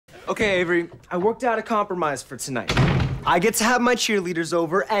Okay, Avery, I worked out a compromise for tonight. I get to have my cheerleaders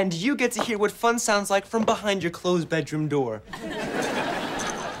over, and you get to hear what fun sounds like from behind your closed bedroom door.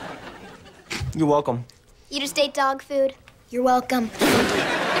 You're welcome. You just ate dog food. You're welcome.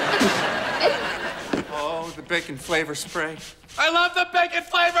 Oh, the bacon flavor spray. I love the bacon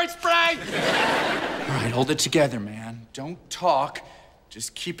flavored spray! All right, hold it together, man. Don't talk.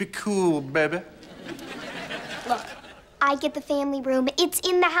 Just keep it cool, baby. Look, I get the family room. It's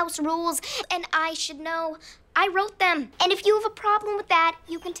in the house rules, and I should know. I wrote them. And if you have a problem with that,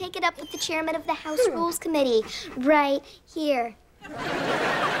 you can take it up with the chairman of the House Rules Committee right here.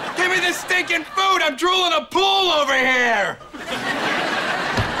 Give me this stinking food! I'm drooling a pool over here!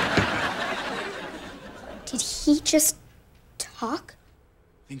 Did he just talk?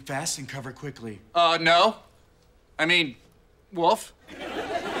 Think fast and cover quickly. No. I mean, wolf.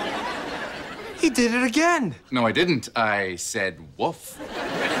 He did it again. No, I didn't. I said woof.